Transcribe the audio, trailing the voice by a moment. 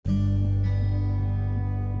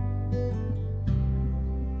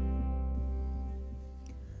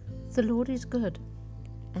The Lord is good,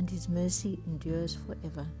 and His mercy endures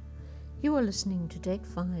forever. You are listening to Take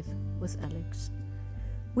 5 with Alex.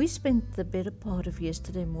 We spent the better part of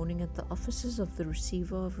yesterday morning at the offices of the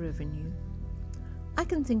Receiver of Revenue. I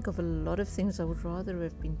can think of a lot of things I would rather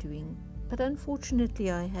have been doing, but unfortunately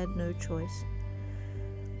I had no choice.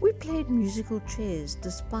 We played musical chairs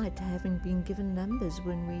despite having been given numbers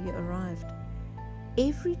when we arrived.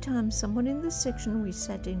 Every time someone in the section we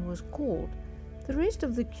sat in was called, the rest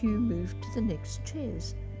of the queue moved to the next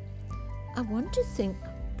chairs. I want to think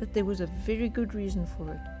that there was a very good reason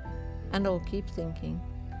for it, and I'll keep thinking.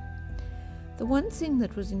 The one thing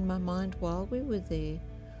that was in my mind while we were there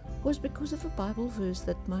was because of a Bible verse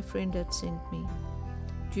that my friend had sent me.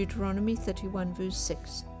 Deuteronomy 31 verse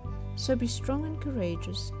 6. So be strong and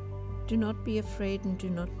courageous. Do not be afraid and do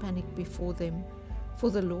not panic before them, for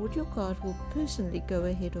the Lord your God will personally go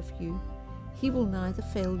ahead of you. He will neither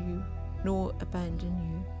fail you nor abandon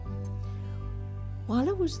you. While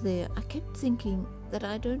I was there, I kept thinking that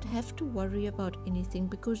I don't have to worry about anything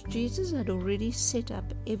because Jesus had already set up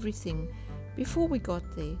everything before we got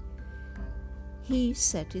there. He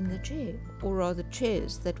sat in the chair, or rather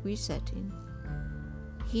chairs that we sat in.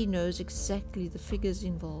 He knows exactly the figures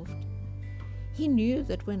involved. He knew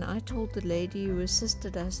that when I told the lady who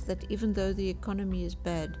assisted us that even though the economy is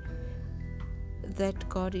bad, that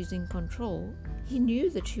God is in control, he knew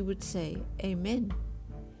that she would say, Amen.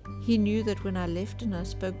 He knew that when I left and I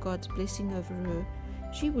spoke God's blessing over her,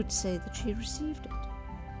 she would say that she received it.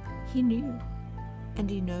 He knew, and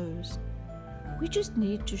He knows. We just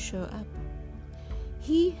need to show up.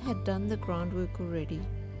 He had done the groundwork already.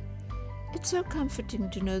 It's so comforting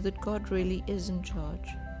to know that God really is in charge.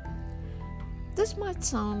 This might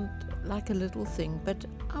sound like a little thing, but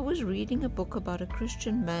I was reading a book about a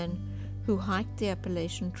Christian man who hiked the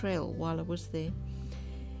Appalachian Trail while I was there.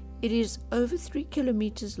 It is over 3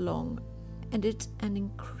 kilometers long, and it's an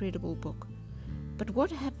incredible book. But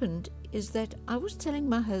what happened is that I was telling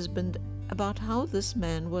my husband about how this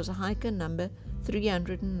man was hiker number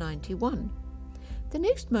 391. The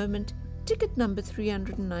next moment, ticket number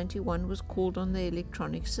 391 was called on the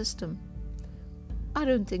electronic system. I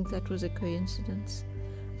don't think that was a coincidence.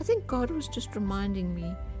 I think God was just reminding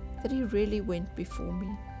me that He really went before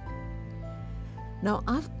me. Now,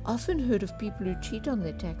 I've often heard of people who cheat on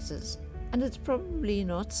their taxes, and it's probably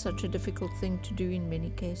not such a difficult thing to do in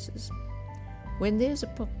many cases. When there's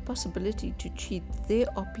a possibility to cheat, there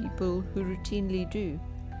are people who routinely do.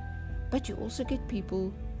 But you also get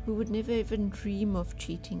people who would never even dream of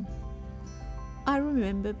cheating. I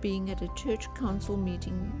remember being at a church council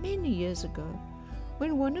meeting many years ago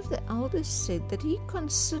when one of the elders said that he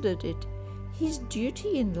considered it his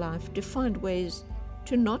duty in life to find ways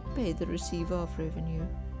to not pay the Receiver of Revenue.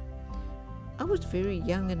 I was very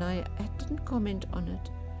young and I didn't comment on it,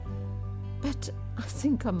 but I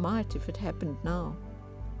think I might if it happened now.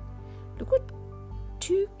 Look what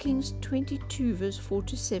 2 Kings 22 verse 4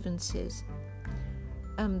 to 7 says.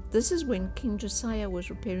 This is when King Josiah was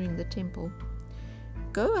repairing the temple.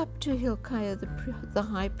 Go up to Hilkiah the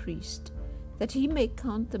high priest, that he may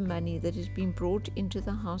count the money that is being brought into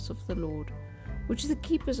the house of the Lord, which the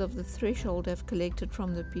keepers of the threshold have collected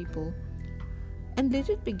from the people, and let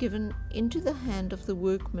it be given into the hand of the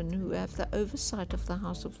workmen who have the oversight of the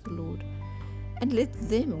house of the Lord, and let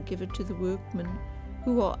them give it to the workmen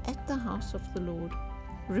who are at the house of the Lord,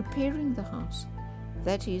 repairing the house,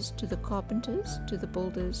 that is, to the carpenters, to the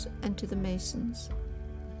builders, and to the masons.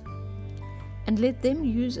 And let them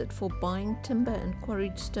use it for buying timber and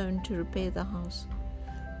quarried stone to repair the house.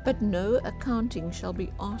 But no accounting shall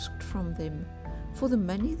be asked from them for the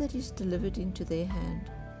money that is delivered into their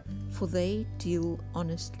hand, for they deal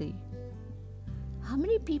honestly. How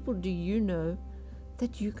many people do you know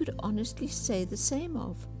that you could honestly say the same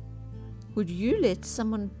of? Would you let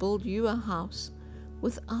someone build you a house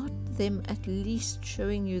without them at least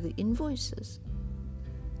showing you the invoices?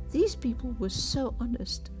 These people were so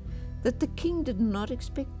honest that the king did not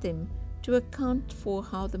expect them to account for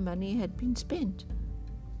how the money had been spent.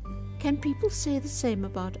 Can people say the same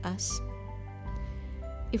about us?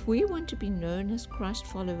 If we want to be known as Christ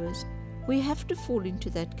followers, we have to fall into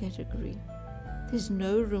that category. There's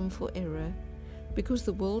no room for error because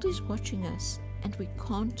the world is watching us and we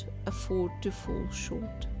can't afford to fall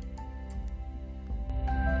short.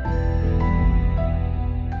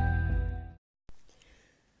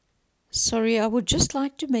 Sorry, I would just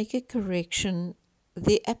like to make a correction.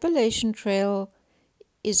 The Appalachian Trail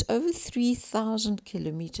is over 3,000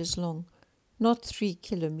 kilometers long, not 3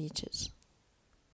 kilometers.